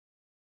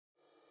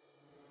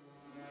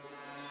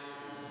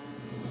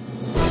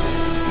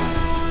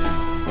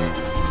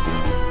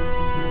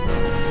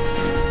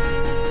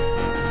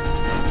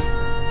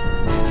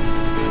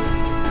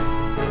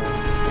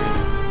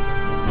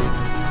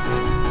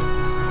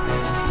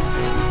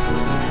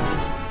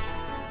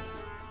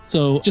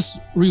So just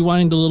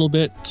rewind a little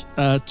bit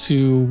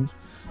to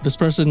this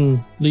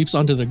person leaps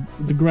onto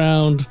the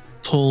ground,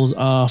 pulls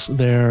off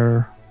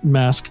their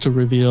mask to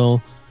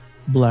reveal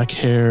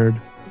black-haired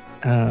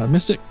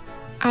Mystic.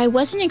 I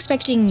wasn't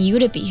expecting you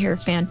to be here,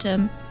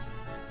 Phantom.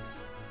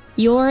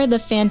 You're the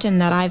Phantom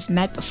that I've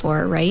met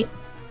before, right?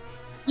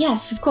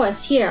 Yes, of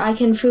course. Here, I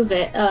can prove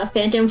it.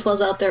 Phantom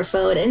pulls out their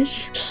phone and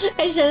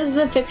shows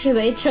the picture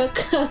they took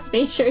of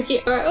Nature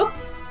Hero.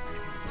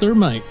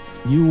 Thermite,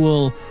 you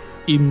will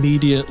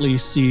immediately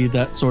see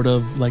that sort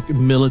of like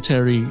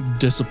military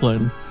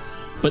discipline,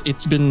 but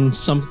it's been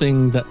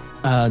something that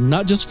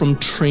not just from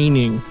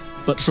training,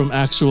 but from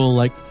actual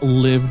like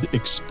lived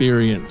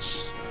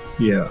experience.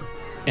 Yeah.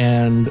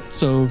 And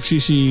so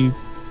she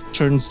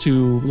turns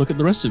to look at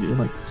the rest of you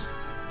like,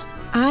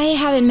 I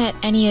haven't met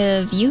any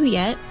of you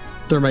yet.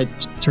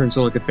 Thermite turns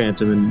to look at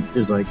Phantom and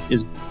is like,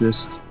 is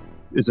this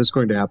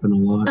going to happen a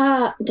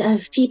lot?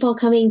 People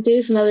coming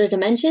through from other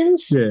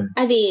dimensions? Yeah.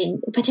 I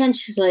mean,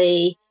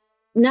 potentially,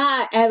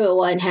 not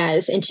everyone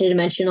has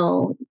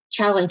interdimensional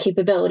traveling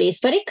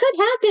capabilities, but it could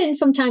happen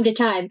from time to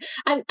time.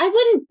 I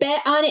wouldn't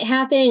bet on it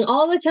happening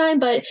all the time,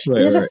 but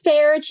there's a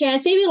fair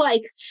chance, maybe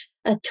like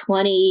a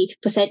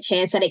 20%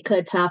 chance that it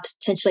could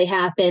potentially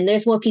happen.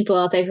 There's more people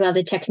out there who have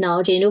the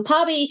technology and who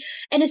probably,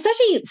 and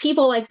especially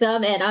people like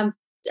them, and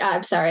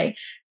I'm sorry.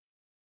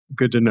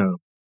 Good to know.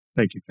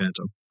 Thank you,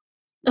 Phantom.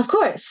 Of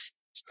course.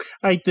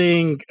 I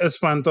think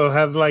Espanto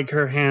has like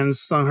her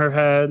hands on her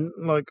head,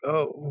 like,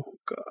 oh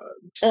god.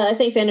 I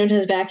think Phantom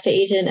turns back to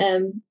Agent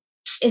M.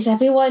 Is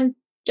everyone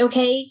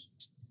okay?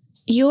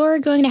 You're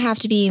going to have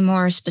to be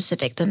more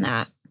specific than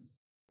that.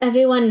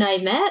 Everyone I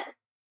met?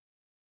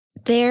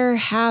 There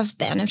have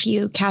been a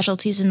few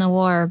casualties in the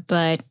war,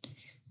 but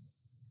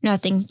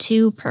nothing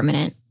too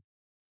permanent.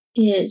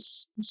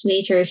 Is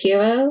Major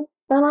Hero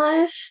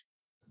alive?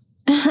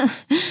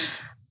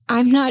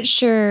 I'm not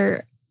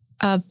sure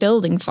a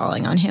building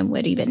falling on him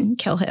would even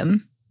kill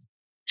him.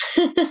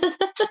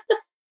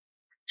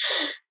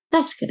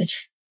 That's good.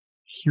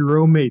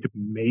 Hero made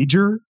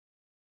Major?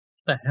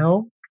 The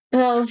hell?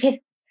 Well,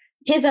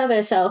 his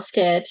other self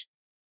did.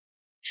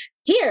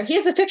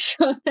 Here's a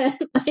picture of him.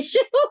 I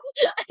should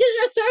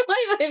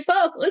throw my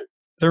phone.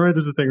 Thermite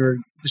does the thing where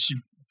she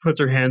puts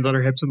her hands on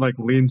her hips and like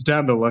leans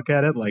down to look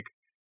at it, like.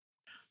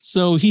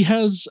 So he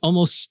has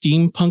almost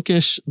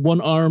steampunkish one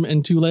arm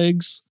and two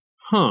legs.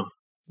 Huh.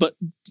 But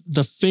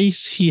the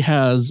face he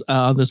has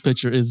on this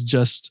picture is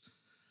just,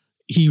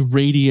 he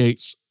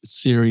radiates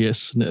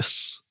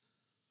seriousness.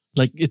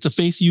 Like it's a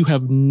face you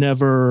have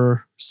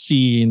never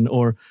seen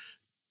or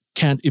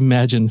can't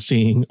imagine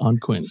seeing on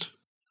Quint.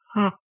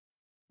 Huh.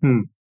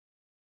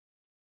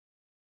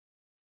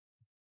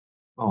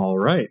 All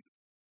right.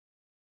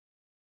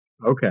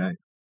 Okay.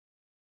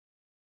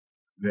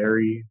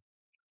 Very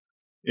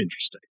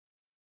interesting.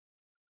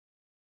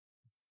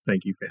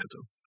 Thank you,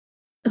 Phantom.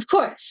 Of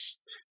course.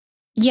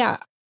 Yeah.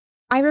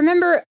 I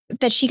remember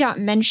that she got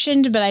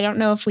mentioned, but I don't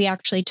know if we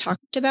actually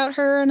talked about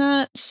her or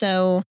not,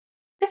 so...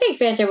 I think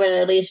Phantom would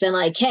have at least been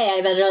like, hey,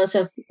 I met those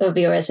of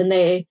yours, and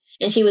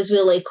she was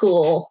really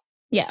cool.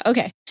 Yeah,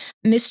 okay.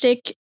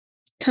 Mystic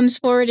comes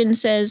forward and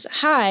says,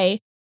 hi,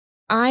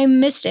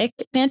 I'm Mystic.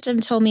 Phantom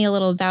told me a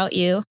little about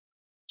you.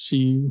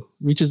 She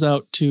reaches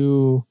out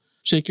to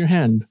shake your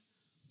hand.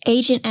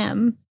 Agent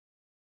M.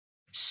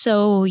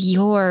 So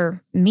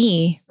you're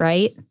me,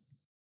 right?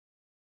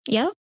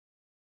 Yep.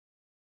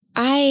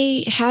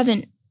 I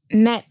haven't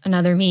met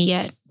another me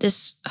yet.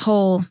 This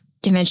whole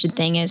dimension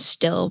thing is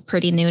still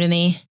pretty new to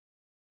me.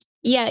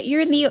 Yeah,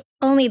 you're the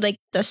only,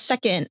 the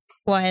second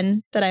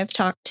one that I've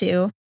talked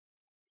to.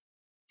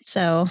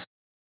 So,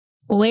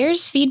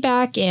 where's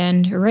Feedback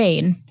and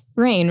Rain?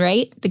 Rain,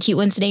 right? The cute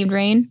one's named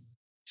Rain?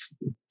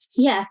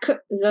 Yeah,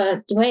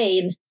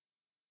 Rain.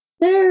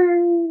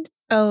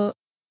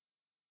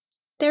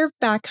 They're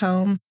back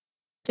home.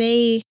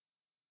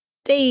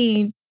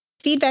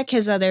 Feedback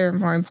has other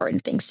more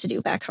important things to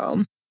do back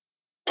home.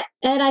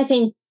 And I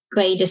think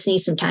Gray just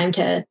needs some time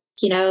to,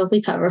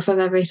 recover from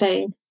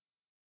everything.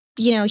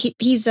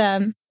 He's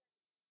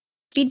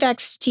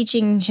Feedback's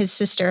teaching his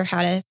sister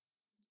how to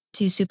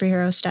do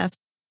superhero stuff.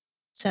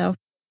 So,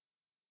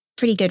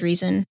 pretty good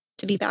reason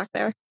to be back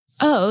there.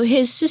 Oh,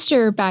 his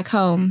sister back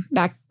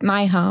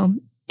my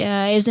home,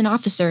 is an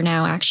officer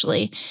now,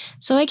 actually.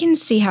 So I can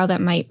see how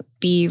that might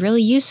be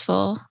really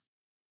useful.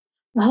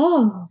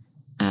 Oh.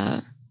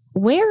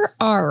 Where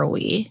are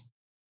we?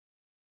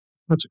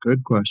 That's a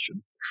good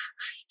question.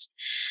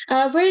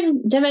 We're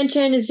in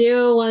dimension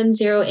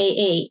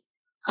 01088.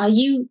 Are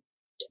you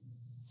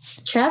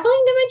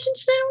traveling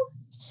dimensions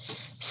now?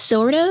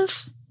 Sort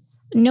of.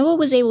 Noah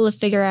was able to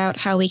figure out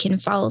how we can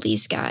follow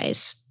these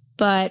guys,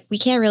 but we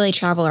can't really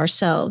travel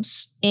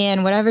ourselves,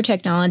 and whatever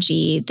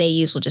technology they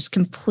use will just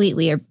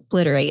completely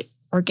obliterate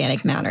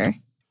organic matter.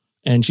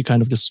 And she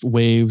kind of just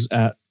waves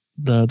at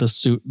the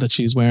suit that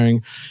she's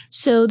wearing.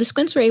 So the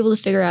Squints were able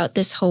to figure out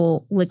this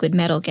whole liquid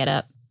metal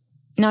getup.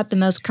 Not the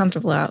most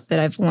comfortable outfit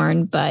I've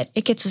worn, but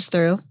it gets us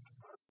through.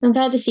 I'm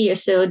glad to see you're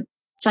still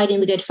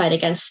fighting the good fight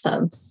against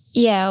them.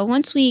 Yeah,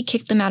 once we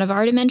kick them out of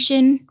our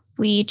dimension,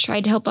 we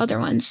tried to help other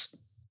ones.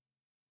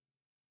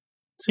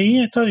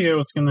 See, I told you it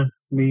was gonna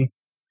be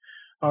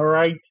all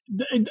right.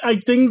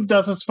 I think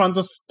that's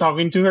Espanto's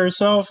talking to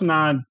herself,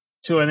 not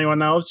to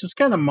anyone else, just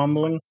kind of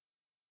mumbling.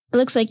 It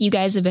looks like you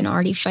guys have been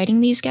already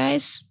fighting these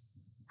guys.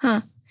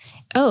 Huh.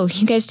 Oh,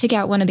 you guys took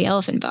out one of the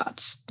elephant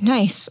bots.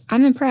 Nice.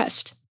 I'm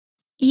impressed.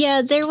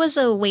 Yeah, there was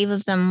a wave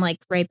of them, like,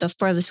 right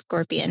before the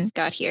scorpion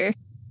got here.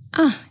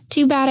 Oh,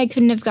 too bad I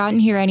couldn't have gotten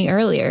here any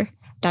earlier.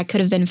 That could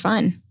have been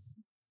fun.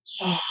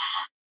 Yeah.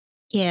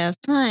 Yeah,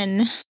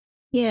 fun.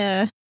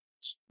 Yeah.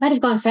 Might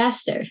have gone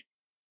faster.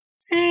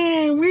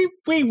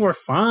 We were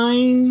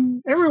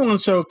fine.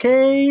 Everyone's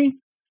okay.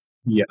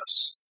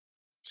 Yes.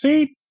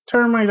 See?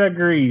 Termite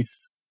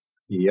agrees.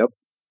 Yep.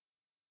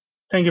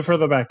 Thank you for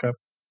the backup.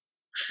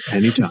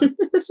 Anytime.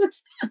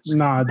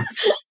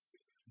 Nods.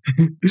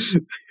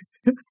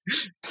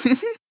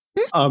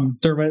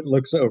 Termite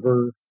looks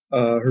over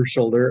her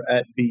shoulder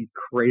at the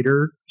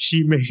crater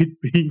she made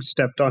being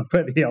stepped on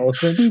by the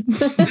elephant.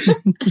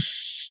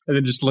 And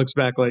then just looks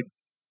back like,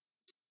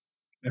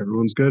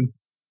 everyone's good.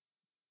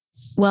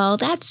 Well,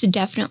 that's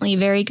definitely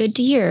very good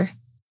to hear.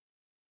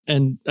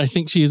 And I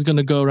think she's going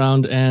to go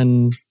around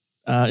and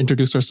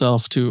introduce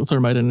herself to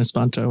Thermite and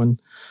Espanto. And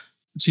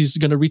she's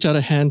going to reach out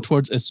a hand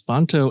towards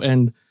Espanto.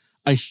 And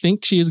I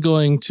think she's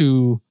going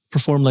to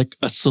perform like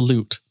a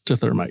salute to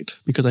Thermite,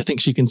 because I think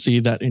she can see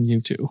that in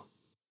you too.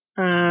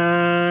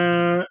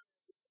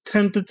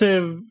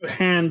 Tentative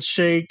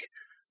handshake.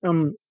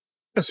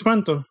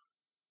 Espanto.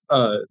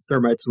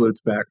 Thermite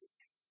salutes back.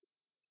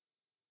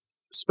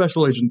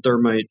 Special Agent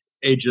Thermite,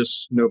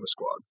 Aegis Nova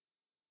Squad.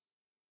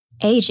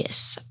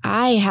 Aegis.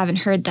 I haven't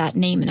heard that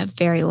name in a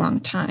very long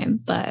time,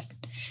 but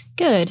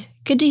good.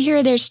 Good to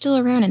hear they're still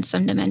around in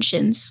some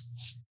dimensions.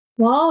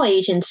 We're all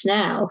agents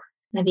now.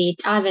 I mean,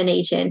 I'm an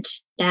agent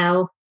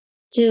now,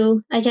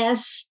 too, I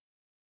guess.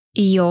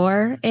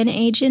 You're an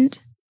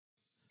agent?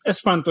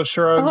 Espanto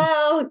shrugs.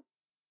 Well,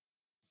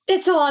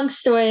 it's a long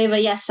story,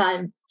 but yes,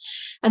 I'm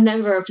a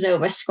member of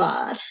Nova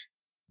Squad.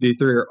 The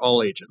three are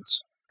all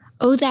agents.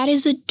 Oh, that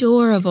is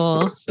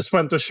adorable.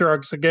 Espanto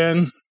shrugs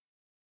again.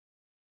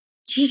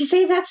 Did you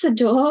say that's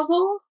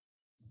adorable?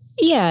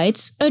 Yeah,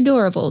 it's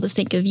adorable to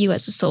think of you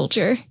as a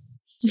soldier.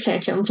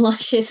 Phantom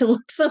blushes and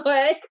looks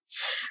away.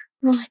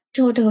 Well, I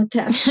don't know what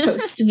that's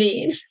supposed to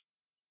mean.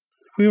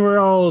 We were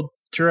all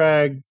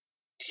dragged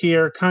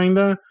here,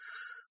 kinda,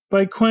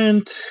 by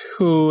Quint,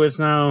 who is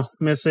now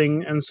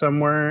missing and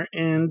somewhere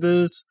in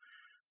this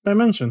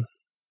dimension.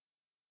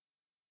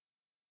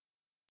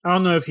 I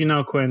don't know if you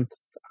know Quint.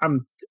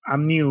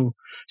 I'm new.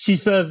 She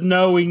says,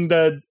 knowing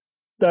that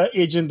the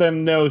agent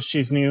M knows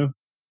she's new.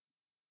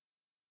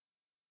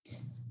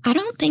 I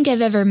don't think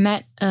I've ever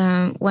met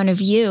one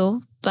of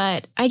you,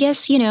 but I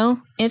guess,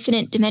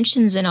 infinite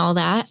dimensions and all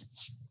that.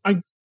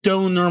 I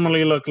don't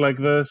normally look like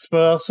this,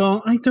 but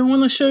also I don't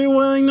want to show you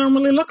what I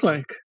normally look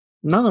like.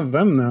 None of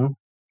them know.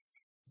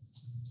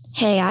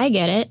 Hey, I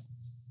get it.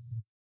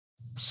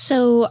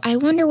 So I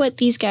wonder what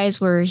these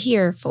guys were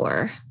here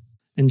for.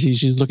 And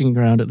she's looking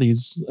around at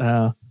these.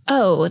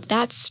 Oh,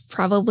 that's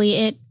probably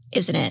it,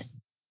 isn't it?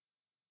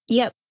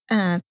 Yep,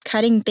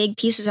 cutting big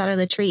pieces out of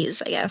the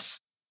trees, I guess.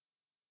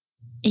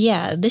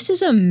 Yeah, this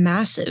is a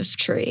massive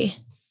tree.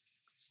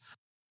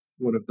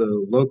 One of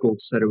the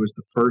locals said it was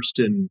the first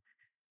in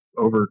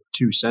over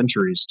 2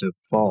 centuries to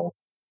fall.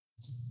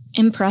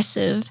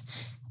 Impressive.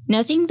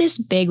 Nothing this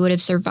big would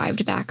have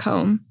survived back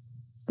home.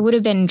 It would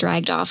have been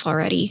dragged off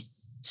already.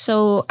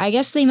 So I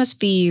guess they must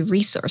be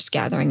resource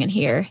gathering in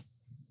here.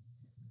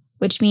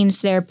 Which means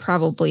there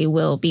probably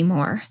will be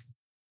more.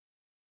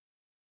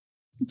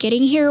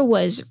 Getting here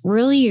was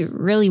really,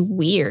 really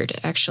weird,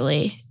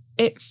 actually.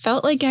 It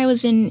felt like I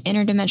was in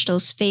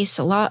interdimensional space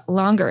a lot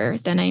longer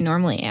than I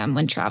normally am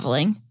when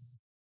traveling.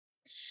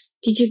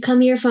 Did you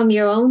come here from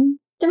your own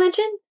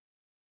dimension?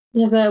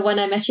 The one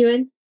I met you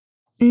in?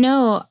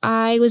 No,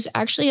 I was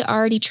actually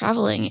already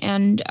traveling,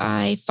 and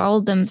I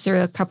followed them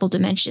through a couple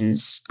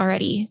dimensions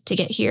already to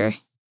get here.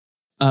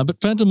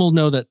 But Phantom will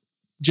know that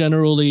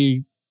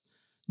generally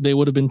they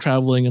would have been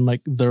traveling in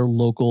like their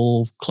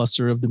local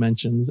cluster of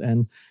dimensions,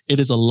 and it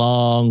is a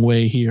long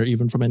way here,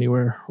 even from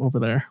anywhere over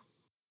there.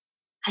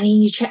 I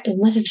mean, you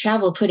must have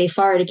traveled pretty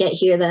far to get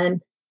here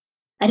then.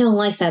 I don't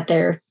like that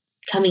they're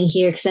coming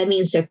here, because that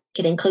means they're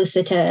getting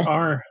closer to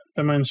Our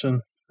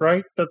dimension,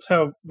 right? That's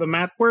how the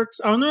math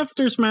works. I don't know if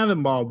there's math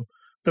involved.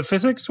 The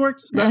physics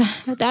works?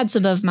 That's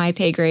above my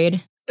pay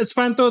grade.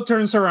 Espanto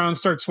turns around and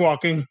starts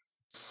walking.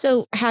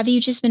 So, have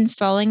you just been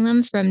following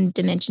them from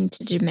dimension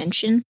to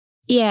dimension?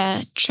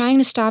 Yeah, trying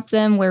to stop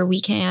them where we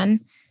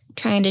can,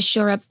 trying to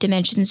shore up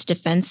dimensions'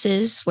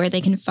 defenses where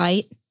they can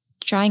fight,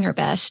 trying our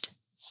best.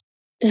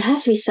 There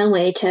has to be some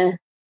way to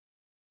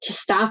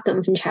stop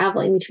them from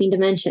traveling between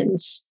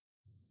dimensions.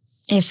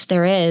 If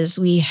there is,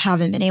 we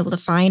haven't been able to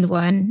find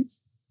one.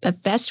 The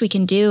best we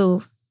can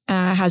do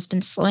has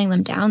been slowing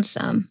them down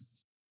some.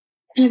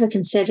 I never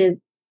considered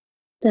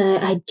the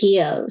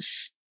idea of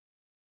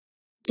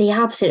the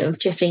opposite of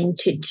drifting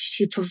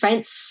to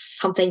prevent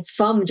something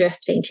from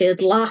drifting, to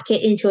lock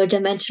it into a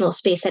dimensional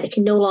space that it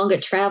can no longer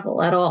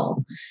travel at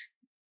all.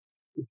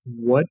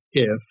 What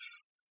if,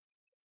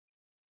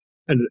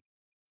 and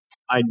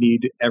I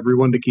need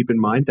everyone to keep in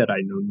mind that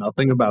I know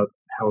nothing about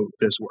how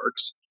this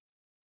works,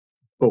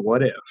 but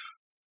what if?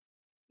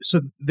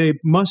 So they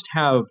must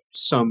have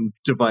some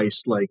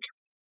device like,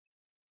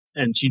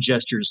 and she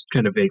gestures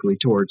kind of vaguely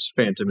towards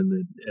Phantom and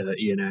the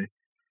ENA.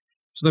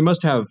 So they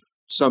must have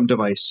some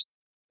device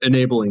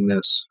enabling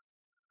this.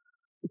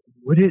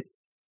 Would it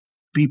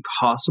be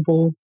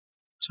possible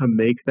to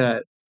make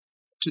that,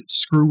 to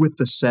screw with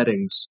the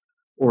settings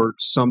or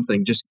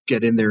something, just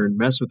get in there and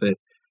mess with it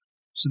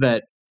so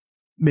that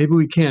maybe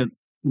we can't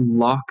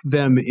lock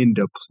them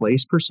into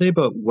place per se,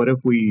 but what if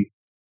we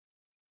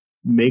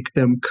make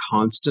them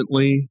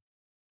constantly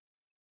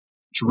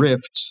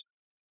drift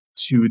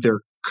to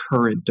their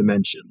current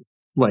dimension,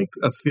 like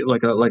a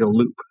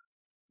loop?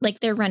 Like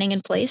they're running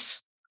in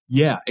place?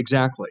 Yeah,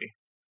 exactly.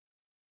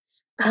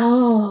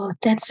 Oh,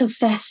 that's so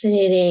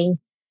fascinating.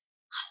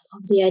 I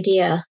love the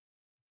idea.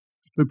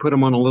 We put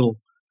them on a little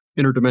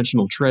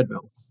interdimensional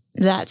treadmill.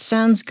 That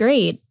sounds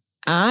great.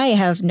 I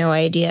have no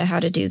idea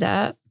how to do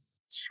that.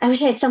 I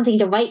wish I had something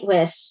to write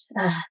with.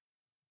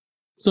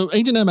 So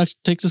Ancient M actually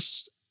takes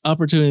this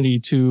opportunity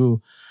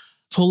to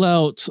pull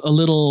out a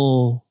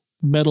little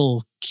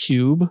metal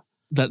cube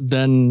that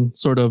then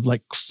sort of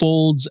like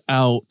folds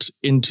out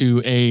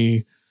into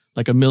a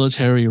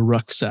military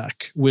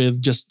rucksack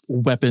with just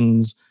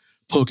weapons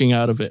poking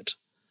out of it.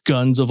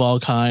 Guns of all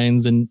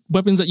kinds and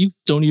weapons that you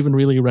don't even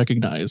really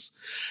recognize.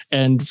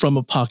 And from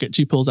a pocket,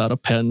 she pulls out a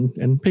pen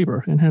and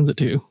paper and hands it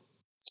to you.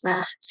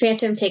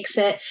 Phantom takes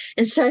it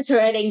and starts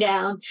writing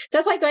down. So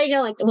it's like writing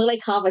down like really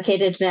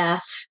complicated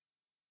math.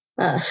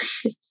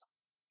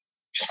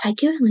 If I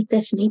do it like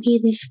this, maybe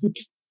this would...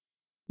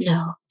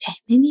 No. Okay,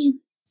 maybe...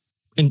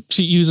 And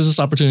she uses this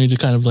opportunity to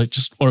kind of like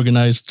just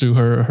organize through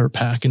her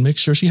pack and make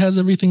sure she has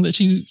everything that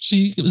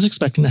she was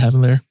expecting to have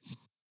in there.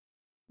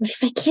 But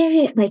if I carry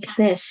it like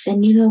this, and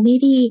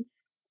maybe...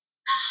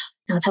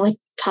 No, that would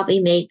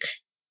probably make...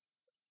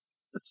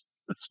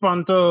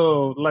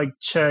 Spanto like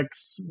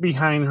checks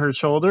behind her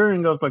shoulder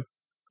and goes like,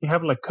 "You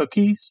have like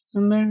cookies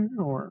in there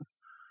or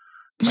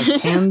like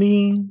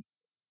candy?"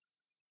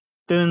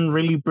 Didn't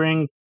really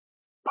bring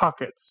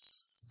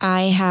pockets.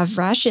 I have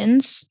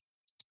rations.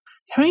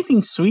 Have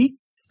anything sweet?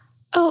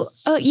 Oh,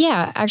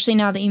 yeah. Actually,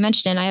 now that you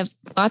mention it, I have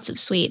lots of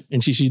sweet.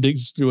 And she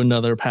digs through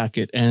another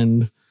packet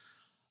and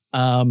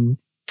come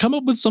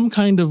up with some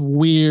kind of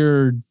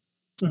weird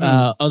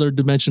other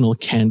dimensional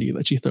candy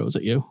that she throws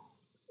at you.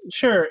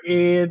 Sure.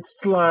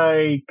 It's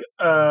like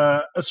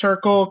a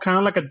circle, kind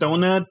of like a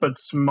donut, but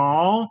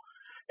small.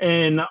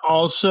 And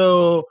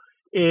also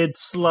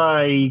it's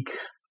like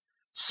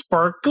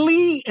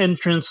sparkly and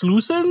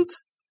translucent.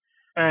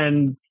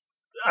 And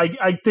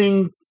I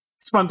think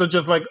Spanto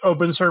just like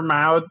opens her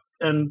mouth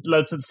and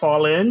lets it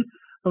fall in. I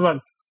was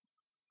like,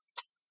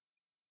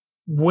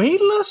 way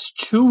less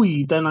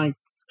chewy than I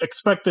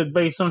expected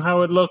based on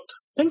how it looked.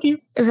 Thank you.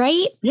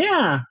 Right?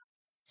 Yeah.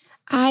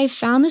 I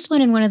found this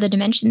one in one of the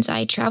dimensions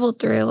I traveled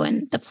through,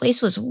 and the place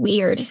was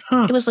weird.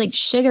 Huh. It was like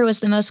sugar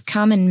was the most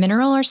common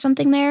mineral or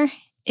something there.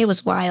 It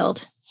was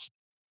wild.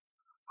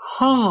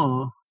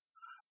 Huh.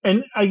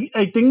 And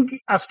I think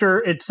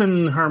after it's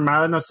in her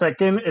mouth in a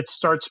second, it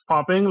starts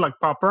popping like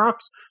Pop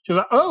Rocks. She's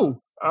like,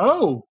 oh.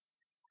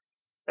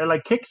 It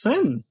like kicks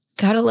in.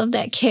 Gotta love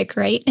that kick,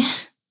 right?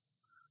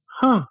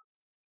 Huh.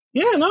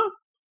 Yeah, no.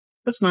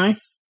 That's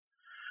nice.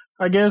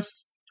 I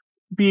guess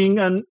being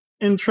an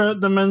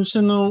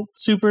intra-dimensional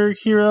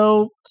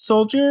superhero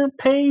soldier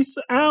pays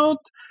out.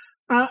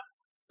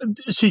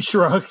 She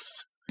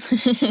shrugs.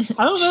 I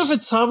don't know if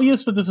it's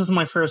obvious, but this is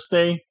my first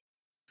day.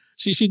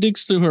 She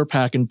digs through her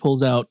pack and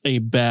pulls out a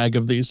bag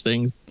of these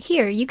things.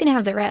 Here, you can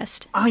have the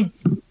rest. I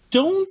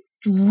don't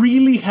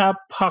really have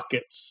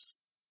pockets.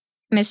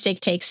 Mystic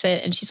takes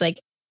it and she's like,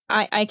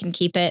 I can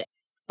keep it.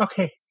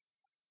 Okay.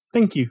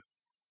 Thank you.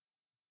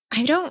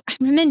 I've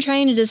been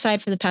trying to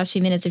decide for the past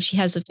few minutes if she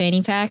has the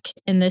fanny pack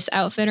in this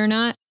outfit or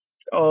not.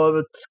 Oh,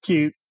 that's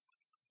cute.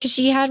 Because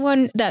she had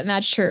one that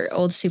matched her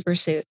old super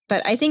suit,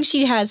 but I think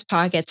she has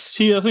pockets.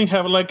 She doesn't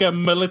have like a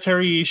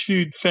military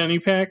issued fanny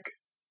pack.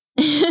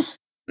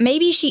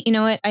 Maybe she, you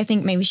know what? I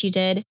think maybe she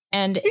did.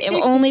 And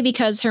only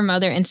because her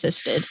mother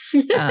insisted.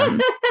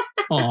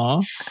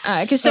 Aw.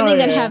 Because something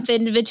that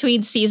happened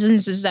between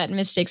seasons is that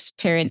Mystic's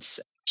parents,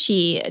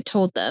 she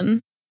told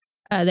them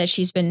that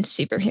she's been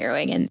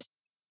superheroing, and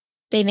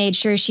they made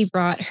sure she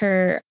brought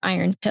her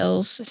iron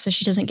pills so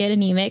she doesn't get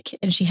anemic,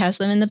 and she has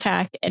them in the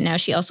pack, and now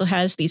she also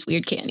has these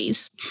weird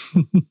candies.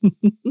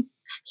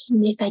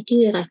 If I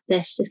do it like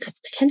this could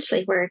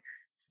potentially work.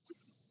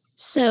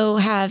 So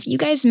have you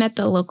guys met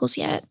the locals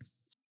yet?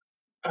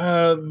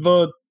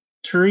 The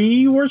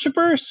tree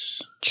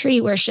worshippers? Tree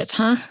worship,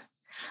 huh?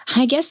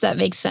 I guess that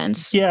makes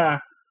sense. Yeah.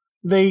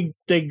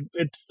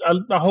 It's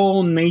a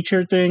whole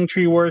nature thing,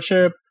 tree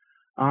worship.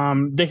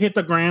 They hit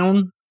the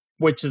ground,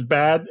 which is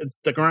bad.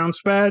 The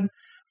ground's bad.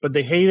 but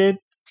they hate it.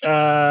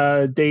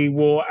 They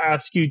will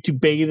ask you to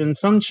bathe in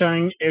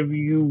sunshine if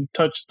you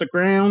touch the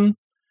ground.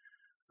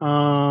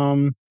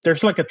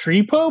 There's like a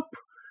tree pope,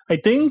 I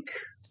think.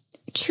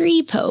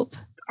 Tree pope.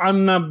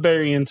 I'm not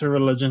very into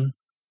religion.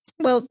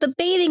 Well, the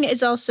bathing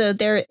is also,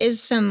 there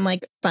is some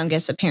like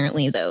fungus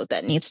apparently though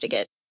that needs to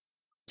get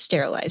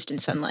sterilized in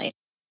sunlight.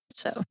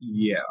 So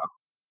Yeah.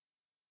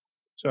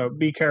 So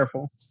be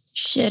careful.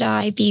 should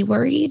I be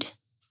worried?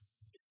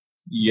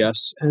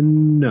 Yes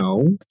and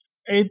no.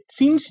 It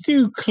seems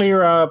to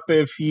clear up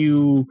if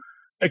you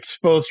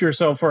expose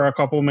yourself for a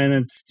couple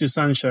minutes to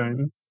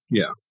sunshine.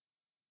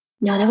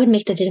 No, that would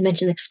make the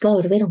dimension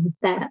explode. We don't want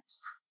that.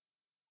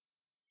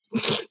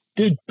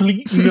 Dude,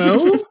 please,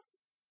 no?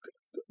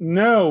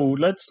 No,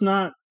 let's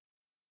not.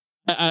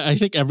 I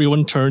think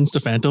everyone turns to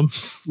Phantom.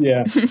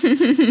 Yeah.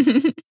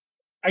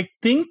 I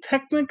think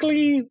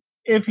technically,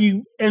 if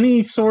you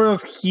any sort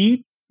of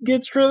heat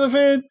gets rid of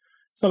it,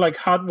 so like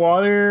hot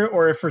water,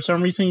 or if for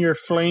some reason your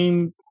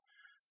flame,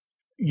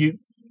 your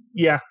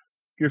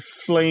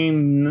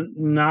flame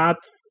not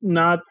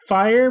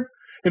fire.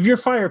 If you're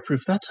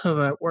fireproof, that's how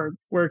that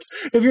works.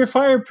 If you're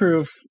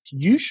fireproof,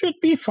 you should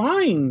be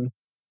fine.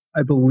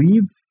 I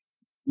believe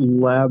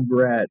Lab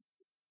Rat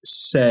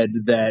said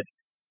that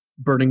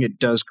burning it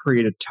does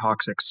create a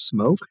toxic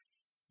smoke.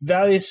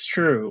 That is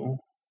true.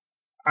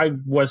 I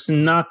was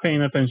not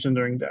paying attention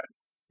during that.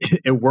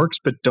 It works,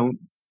 but don't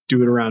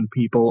do it around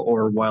people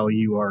or while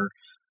you are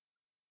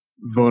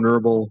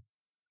vulnerable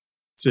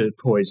to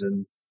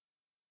poison.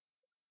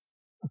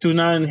 Do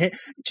not inhale.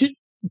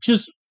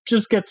 Just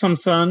get some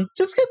sun.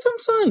 Just get some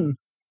sun.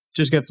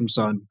 Just get some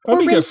sun. That'll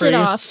Or be good rinse for it you.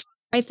 off.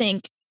 I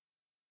think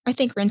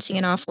rinsing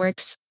it off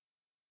works.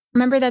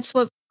 Remember, that's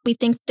what we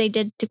think they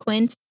did to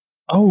Quint.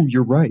 Oh,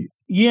 you're right.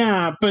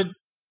 Yeah, but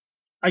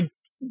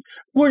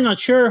we're not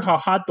sure how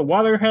hot the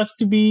water has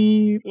to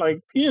be. Like,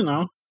 we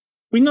know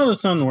the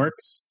sun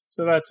works,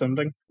 so that's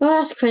something. We'll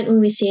ask Quint when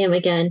we see him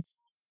again.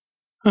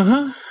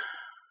 When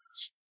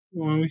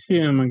we see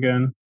him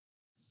again.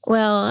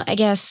 Well, I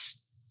guess,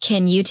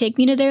 can you take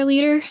me to their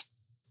leader?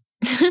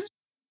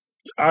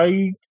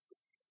 I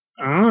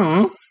don't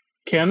know.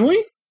 Can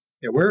we?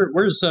 Yeah,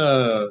 where's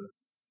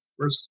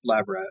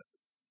Lab Rat?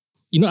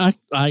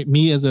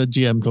 Me as a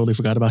GM totally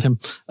forgot about him.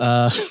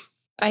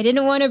 I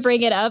didn't want to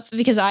bring it up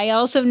because I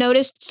also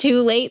noticed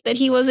too late that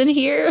he wasn't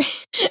here.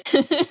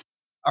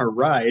 Our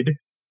ride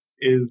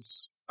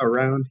is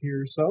around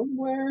here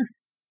somewhere.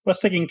 Was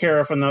taking care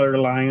of another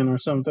lion or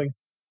something.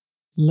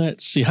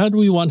 Let's see. How do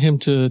we want him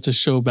to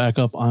show back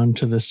up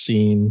onto the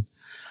scene?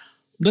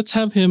 Let's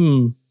have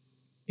him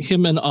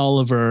and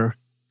Oliver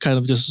kind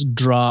of just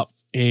drop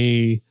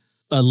a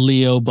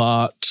Leo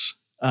bot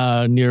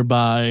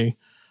nearby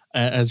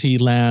as he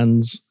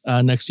lands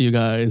next to you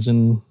guys.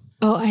 And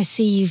Oh, I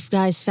see you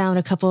guys found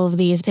a couple of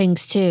these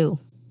things too.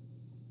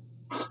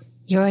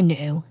 You're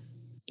new.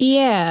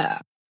 Yeah.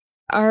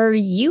 Are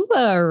you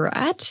a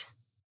rat?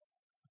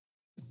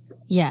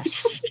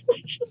 Yes.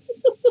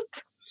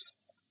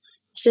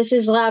 This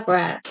is Lab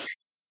Rat.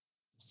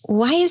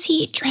 Why is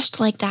he dressed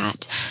like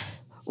that?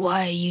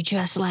 Why are you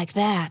dressed like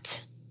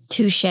that?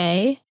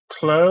 Touche.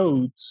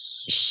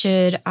 Clothes.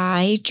 Should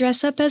I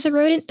dress up as a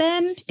rodent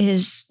then?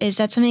 Is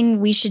that something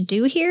we should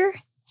do here?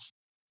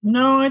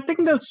 No, I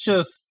think that's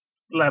just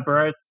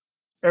Labrador.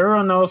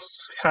 Everyone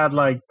else had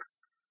like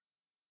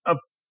a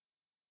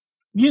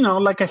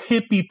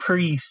hippie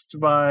priest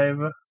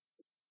vibe.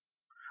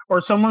 Or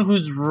someone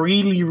who's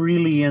really,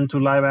 really into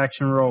live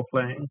action role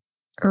playing.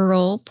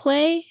 Role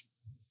play?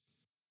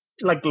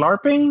 Like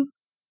LARPing?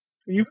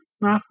 Are you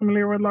not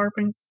familiar with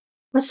LARPing?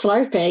 What's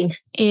LARPing?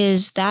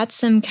 Is that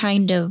some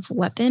kind of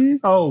weapon?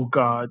 Oh,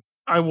 God.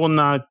 I will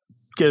not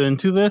get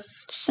into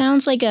this.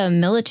 Sounds like a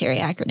military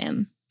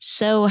acronym.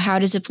 So how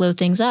does it blow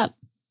things up?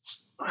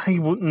 I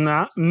would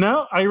not.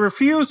 No, I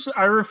refuse.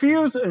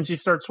 And she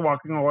starts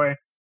walking away.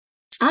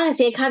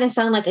 Honestly, it kind of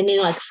sounds like a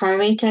new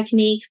farming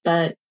technique,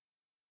 but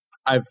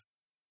I've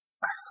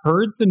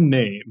heard the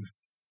name.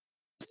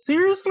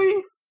 Seriously?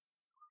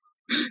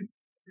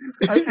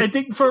 I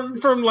think from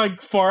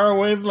far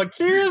away,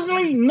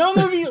 seriously? None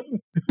of you?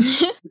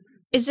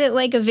 Is it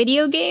like a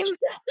video game?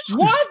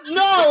 What?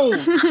 No!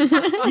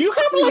 You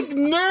have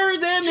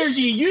nerd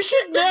energy. You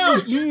should know.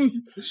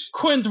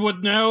 Quint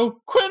would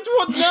know.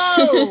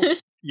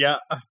 Yeah.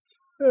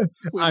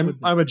 I'm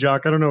a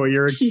jock. I don't know what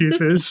your excuse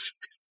is.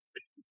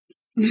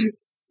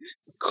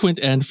 Quint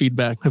and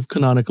Feedback have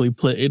canonically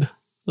played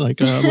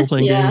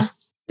role-playing games.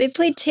 They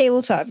play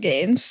tabletop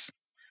games.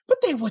 But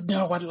they would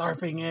know what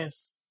LARPing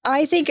is.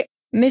 I think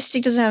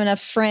Mystic doesn't have enough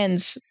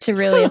friends to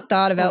really have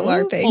thought about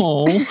LARPing.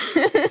 Oh.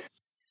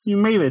 You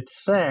made it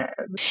sad.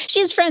 She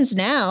has friends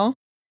now.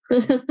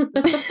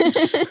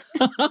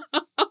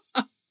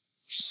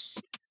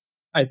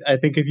 I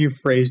think if you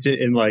phrased it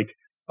in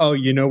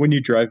when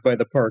you drive by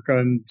the park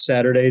on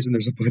Saturdays and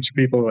there's a bunch of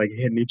people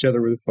hitting each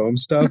other with foam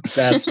stuff,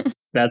 that's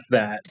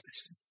that.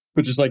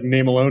 But just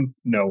name alone,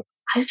 no.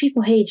 Why do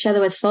people hate each other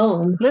with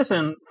foam?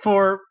 Listen,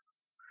 for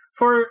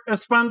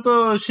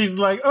Espanto, she's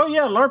like, oh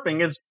yeah,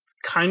 LARPing is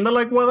kind of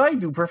like what I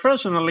do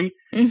professionally,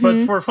 but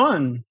for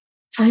fun.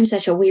 Time's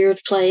such a weird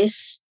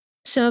place.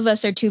 Some of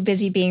us are too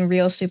busy being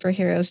real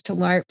superheroes to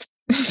LARP.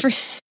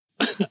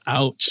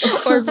 Ouch.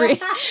 Or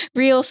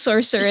real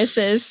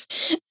sorceresses.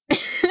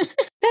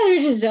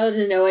 Heather just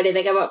doesn't know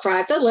anything about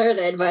Prime. To learn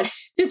it, but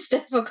it's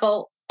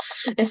difficult.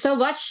 There's so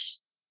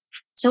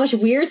much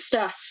weird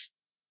stuff.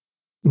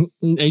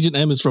 Agent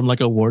M is from like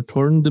a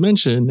war-torn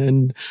dimension,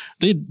 and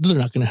they're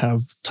not going to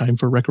have time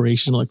for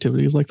recreational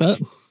activities like that.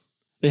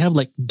 They have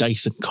like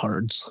dice and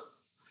cards.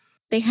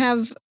 They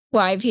have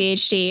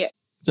YPHD.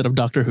 Instead of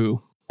Doctor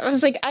Who. I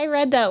was like, I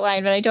read that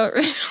line, but I don't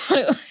remember what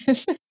it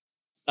was.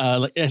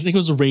 I think it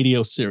was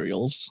radio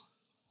serials.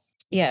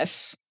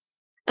 Yes.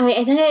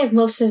 I think I have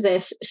most of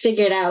this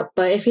figured out,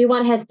 but if you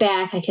want to head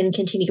back, I can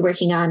continue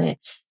working on it.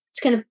 It's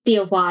going to be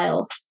a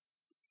while.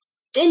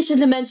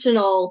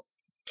 Interdimensional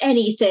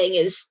anything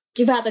is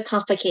rather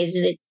complicated,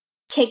 and it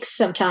takes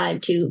some time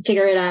to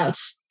figure it out.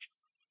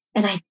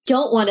 And I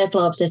don't want to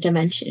blow up the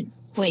dimension.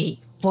 Wait,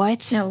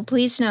 what? No,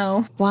 please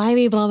no. Why are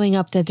we blowing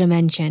up the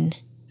dimension?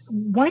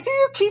 Why do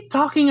you keep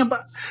talking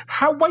about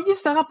why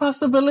is that a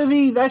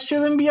possibility? That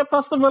shouldn't be a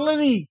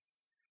possibility.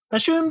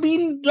 That shouldn't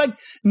be like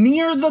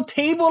near the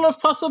table of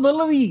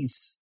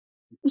possibilities.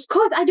 Of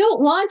course, I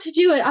don't want to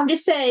do it. I'm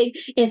just saying,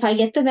 if I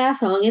get the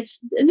math wrong,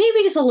 it's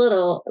maybe just a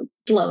little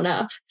blown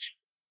up.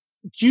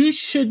 You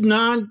should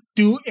not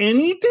do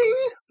anything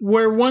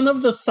where one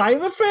of the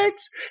side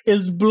effects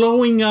is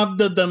blowing up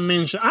the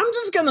dimension. I'm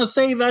just going to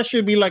say that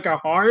should be like a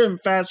hard and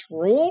fast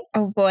rule.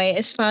 Oh boy,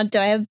 Esfand,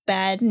 I have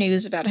bad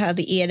news about how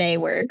the ENA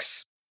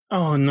works.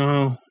 Oh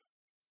no.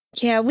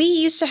 Yeah, we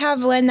used to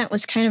have one that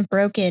was kind of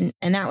broken,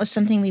 and that was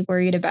something we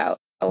worried about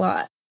a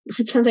lot.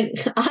 It's something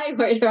I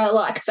worried about a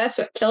lot, because that's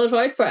what killed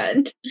my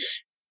friend.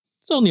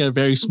 It's only a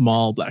very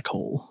small black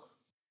hole.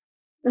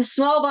 A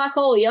small black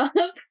hole, yup.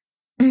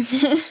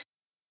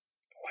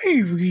 What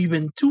have we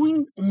been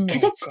doing?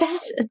 Because it's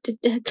fast.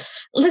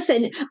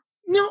 Listen.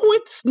 No,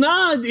 it's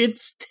not.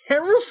 It's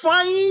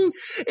terrifying.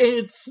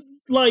 It's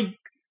like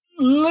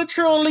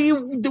literally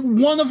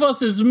one of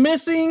us is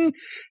missing.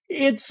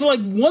 It's like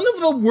one of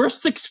the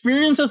worst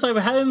experiences I've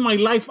had in my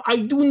life.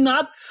 I do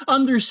not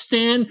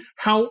understand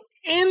how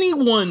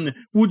anyone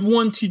would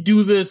want to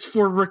do this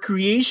for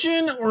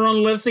recreation or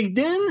unless they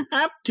didn't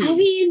have to. I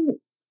mean,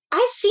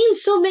 I've seen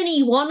so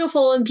many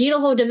wonderful and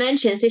beautiful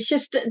dimensions. It's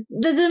just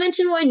the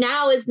dimension we're in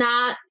now is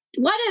not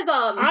one of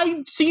them.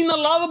 I've seen a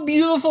lot of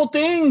beautiful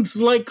things,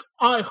 like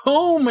at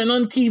home and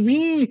on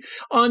TV,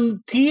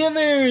 on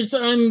theaters,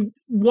 and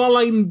while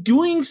I'm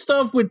doing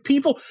stuff with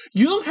people.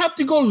 You don't have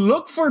to go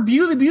look for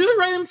beauty. Beauty's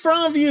right in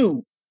front of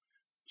you.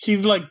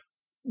 She's like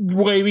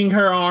waving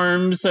her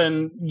arms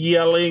and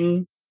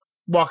yelling,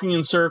 walking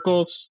in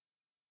circles.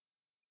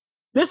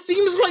 This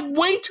seems like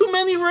way too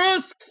many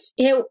risks.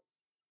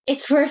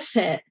 It's worth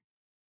it.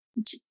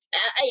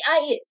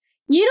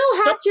 You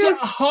don't have to.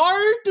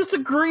 Hard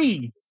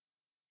disagree.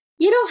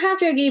 You don't have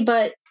to agree,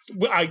 but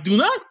I do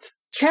not.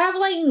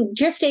 Traveling,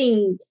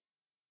 drifting,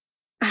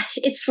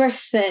 it's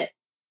worth it.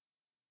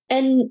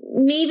 And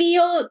maybe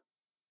you'll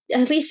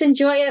at least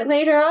enjoy it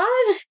later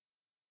on.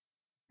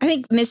 I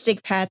think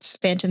Mystic pats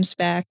Phantom's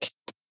back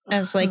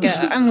as like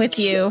I'm with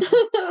you,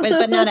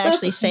 but not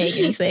actually saying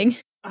anything.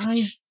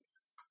 I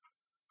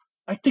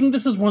think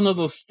this is one of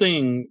those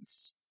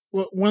things.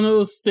 One of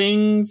those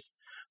things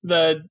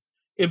that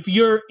if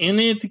you're in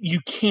it, you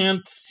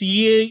can't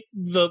see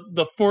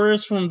the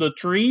forest from the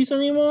trees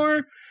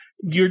anymore.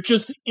 You're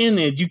just in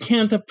it. You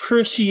can't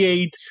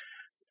appreciate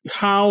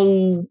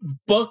how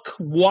buck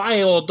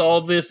wild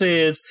all this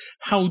is,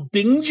 how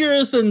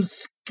dangerous and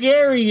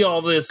scary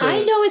all this is.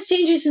 I know it's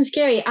dangerous and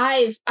scary.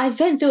 I've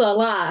been through a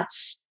lot.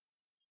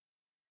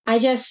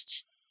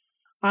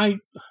 I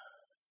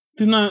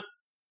do not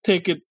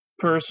take it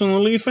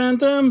personally,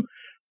 Phantom,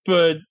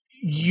 but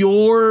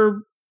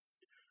your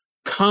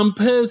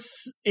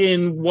compass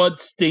in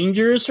what's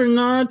dangerous or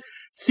not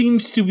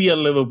seems to be a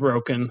little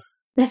broken.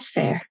 That's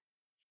fair.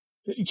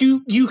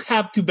 You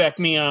have to back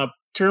me up.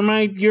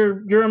 Termite,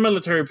 you're a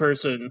military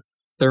person.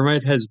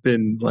 Thermite has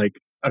been like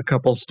a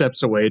couple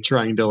steps away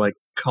trying to like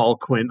call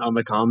Quint on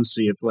the comms,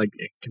 see if like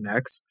it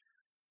connects.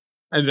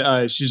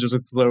 And she just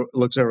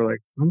looks over like,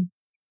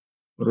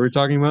 what are we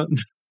talking about?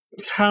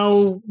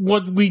 How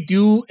what we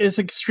do is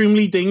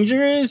extremely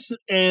dangerous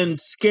and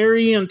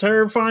scary and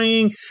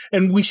terrifying,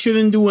 and we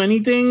shouldn't do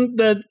anything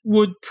that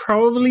would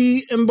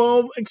probably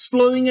involve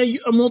exploding a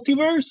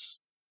multiverse?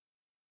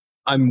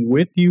 I'm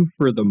with you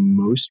for the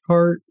most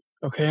part.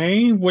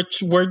 Okay,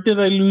 where did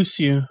I lose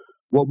you?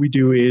 What we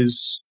do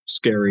is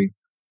scary,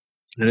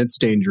 and it's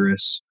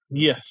dangerous.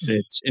 Yes. And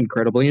it's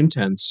incredibly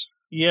intense.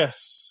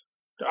 Yes.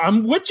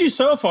 I'm with you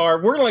so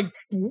far. We're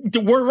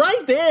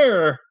right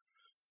there.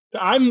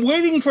 I'm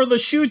waiting for the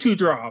shoe to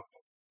drop.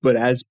 But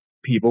as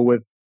people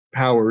with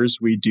powers,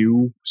 we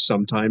do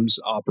sometimes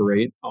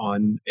operate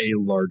on a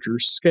larger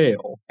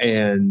scale.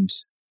 And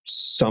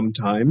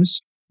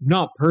sometimes,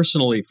 not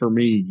personally for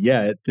me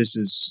yet, this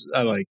is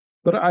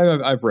but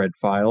I've read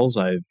files,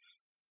 I've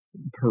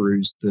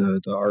perused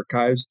the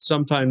archives.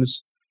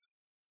 Sometimes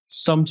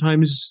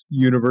sometimes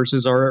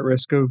universes are at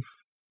risk of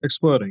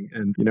exploding,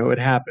 and it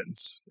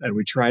happens, and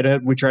we try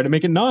to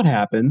make it not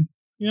happen.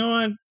 You know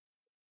what?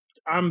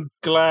 I'm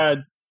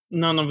glad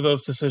none of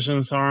those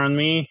decisions are on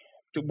me.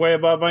 Way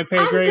above my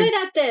pay grade. I'm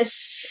good at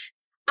this.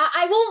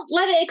 I won't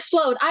let it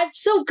explode. I'm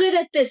so good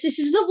at this. This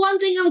is the one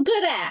thing I'm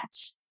good at.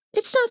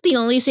 It's not the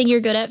only thing you're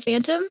good at,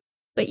 Phantom,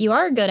 but you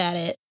are good at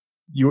it.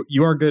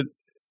 You are good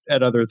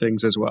at other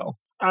things as well.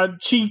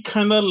 She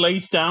kind of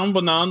lays down,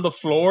 but not on the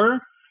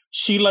floor.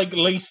 She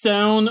lays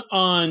down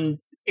on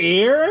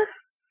air.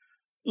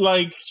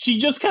 She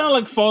just kind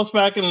of falls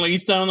back and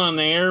lays down on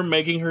air,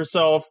 making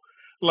herself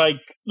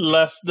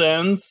less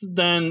dense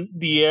than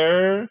the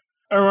air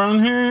around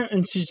her.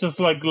 And she's just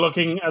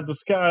looking at the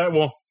sky,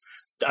 well,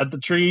 at the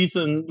trees,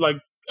 and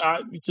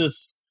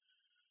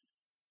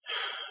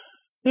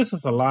this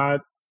is a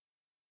lot.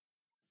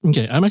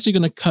 Okay, I'm actually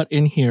going to cut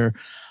in here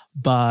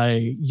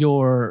by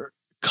your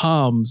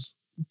comms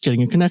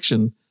getting a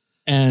connection,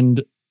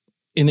 and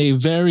in a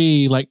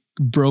very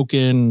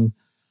broken,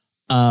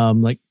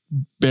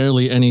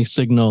 barely any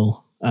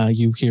signal,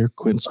 you hear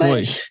Quint's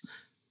voice,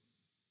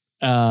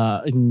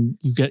 and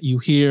you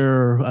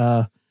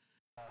hear.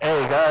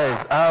 Hey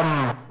guys,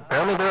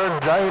 apparently there are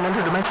giant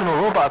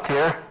interdimensional robots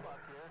here.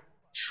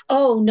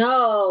 Oh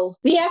no,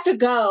 we have to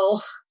go.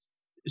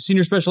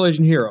 Senior Special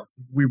Agent Hero,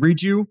 we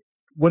read you.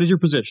 What is your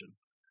position?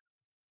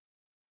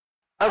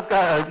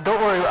 Don't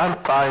worry, I'm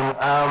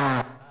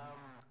fine.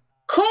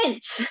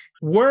 Quint!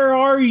 Where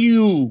are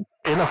you?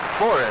 In a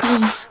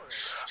forest.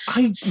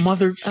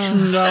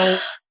 No.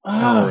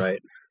 All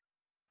right.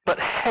 But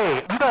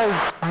hey, you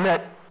guys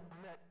met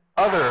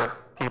other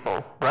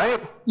people, right?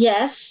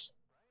 Yes.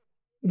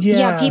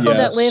 Yeah, people that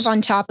Yes. live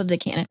on top of the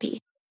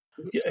canopy.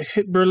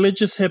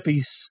 Religious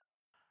hippies.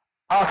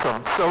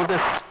 Awesome. So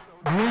this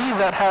me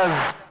that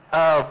has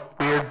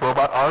weird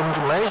robot arms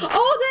and legs,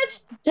 Oh,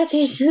 that's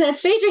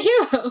Phaedra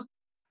Hero.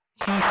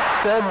 he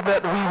said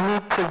that we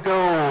need to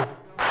go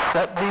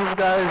set these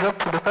guys up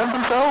to defend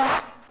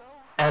themselves.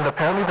 And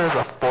apparently there's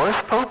a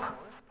forest pope.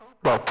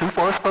 Well, 2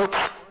 forest popes.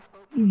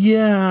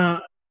 Yeah.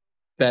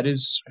 That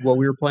is what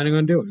we were planning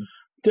on doing.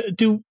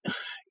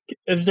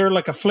 Is there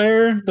a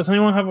flare? Does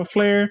anyone have a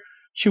flare?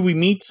 Should we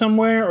meet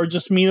somewhere or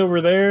just meet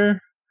over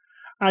there?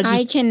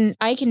 I can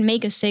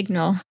make a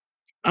signal.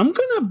 I'm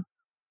gonna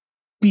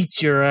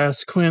beat your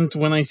ass, Quint,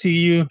 when I see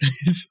you.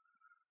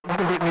 You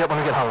can beat me up when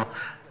we get home.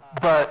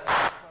 But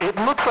it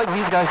looks like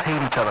these guys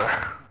hate each other.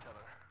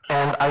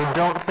 And I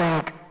don't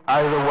think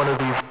either one of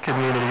these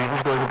communities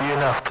is going to be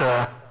enough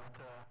to...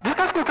 These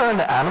guys can turn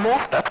into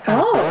animals? That's kind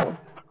of cool.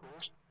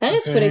 That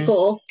is pretty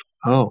cool.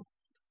 Oh.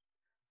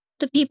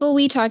 The people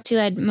we talked to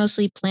had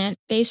mostly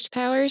plant-based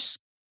powers.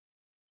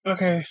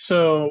 Okay,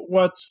 so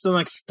what's the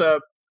next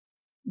step?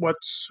 What?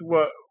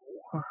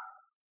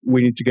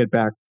 We need to get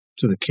back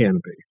to the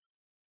canopy.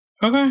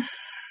 Okay.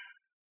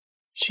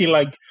 She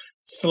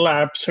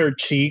slaps her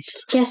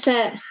cheeks.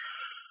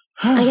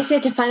 I guess we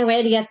have to find a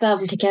way to get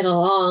them to get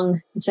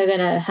along. If they're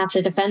gonna have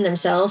to defend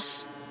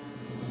themselves.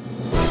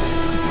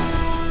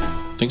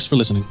 Thanks for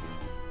listening.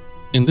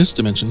 In this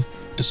dimension,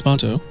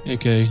 Espanto,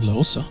 aka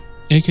Laosa,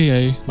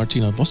 aka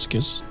Martina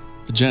Bosquez,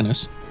 the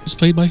Janus, is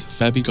played by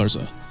Fabi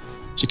Garza.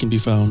 She can be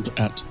found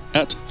at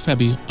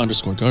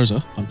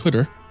Fabi_Garza on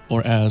Twitter,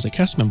 or as a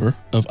cast member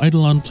of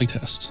Eidolon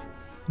Playtest.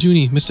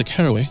 Junie Mystic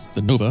Haraway,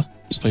 the Nova,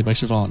 is played by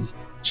Siobhan.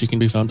 She can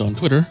be found on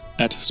Twitter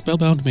at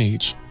Spellbound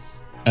Mage,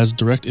 as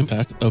Direct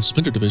Impact of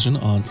Splinter Division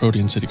on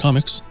Protean City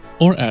Comics,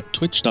 or at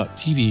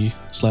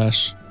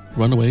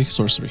twitch.tv/Runaway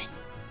Sorcery.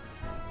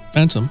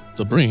 Phantom,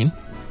 the Brain,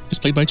 is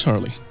played by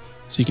Charlie.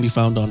 She can be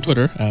found on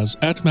Twitter as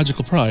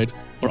 @MagicalPride,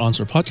 or on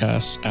her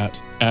podcasts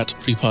at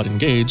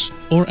 @PrepodEngage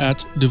or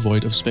at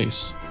Devoid of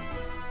Space.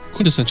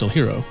 Quintessential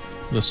Hero,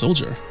 the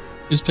Soldier,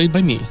 is played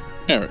by me,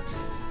 Eric,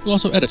 who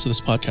also edits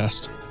this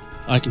podcast.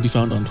 I can be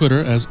found on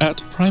Twitter as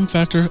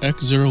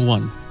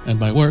 @PrimeFactorX01, and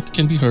my work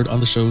can be heard on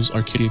the shows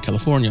Arcadia,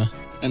 California,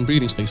 and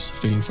Breathing Space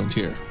Fading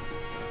Frontier.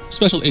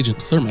 Special Agent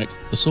Thermite,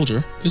 the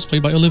Soldier, is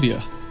played by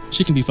Olivia.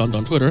 She can be found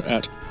on Twitter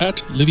at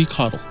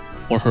 @LivyCoddle,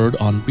 or heard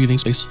on Breathing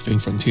Space Fading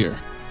Frontier.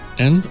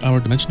 And our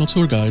dimensional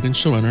tour guide and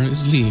showrunner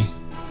is Lee.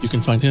 You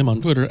can find him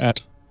on Twitter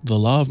at The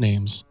Law of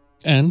Names,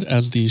 and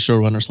as the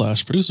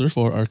showrunner/producer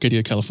for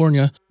Arcadia,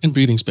 California, and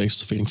Breathing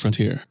Space Fading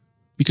Frontier.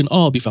 We can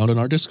all be found on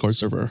our Discord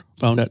server,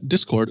 found at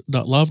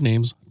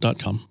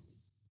discord.lawofnames.com.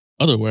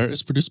 Otherwhere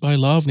is produced by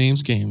Law of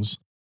Names Games.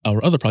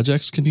 Our other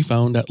projects can be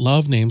found at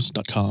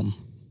lawofnames.com.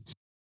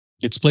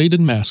 It's Played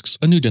in Masks,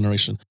 A New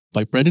Generation,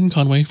 by Brendan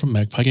Conway from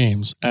Magpie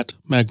Games, at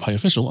Magpie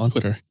Official on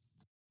Twitter.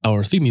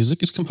 Our theme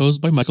music is composed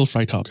by Michael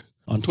Freitag,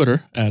 on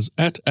Twitter as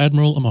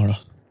 @Admiral Amara.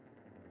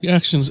 The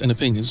actions and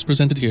opinions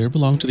presented here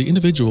belong to the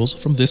individuals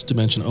from this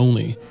dimension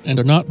only, and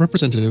are not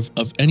representative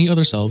of any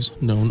other selves,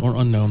 known or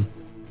unknown.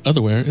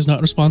 Otherwhere is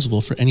not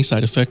responsible for any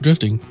side effect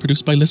drifting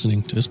produced by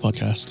listening to this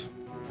podcast.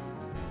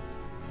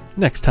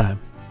 Next time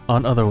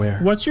on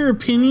Otherwhere. What's your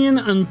opinion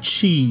on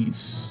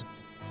cheese?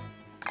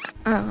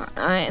 Oh,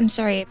 I'm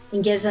sorry.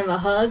 And gives them a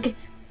hug.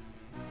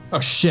 Oh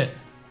shit.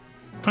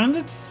 find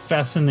it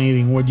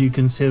fascinating what you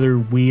consider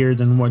weird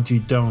and what you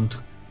don't.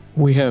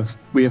 We have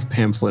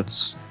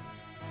pamphlets.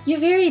 You're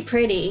very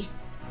pretty.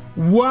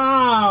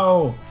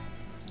 Wow!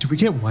 Do we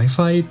get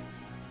Wi-Fi?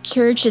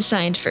 Church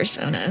assigned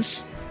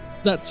personas.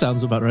 That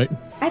sounds about right.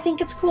 I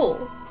think it's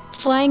cool.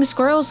 Flying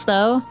squirrels,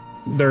 though.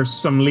 There's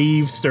some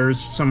leaves, there's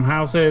some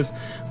houses,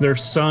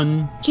 there's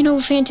sun. You know,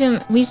 Phantom,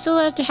 we still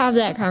have to have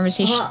that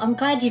conversation. Well, I'm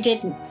glad you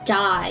didn't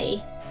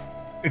die.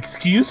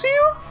 Excuse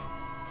you?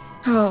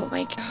 Oh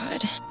my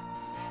god.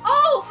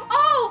 Oh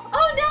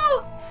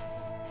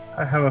no!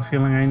 I have a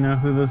feeling I know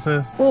who this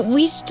is. Well,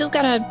 we still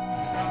gotta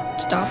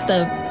stop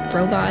the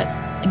robot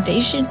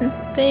invasion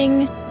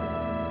thing.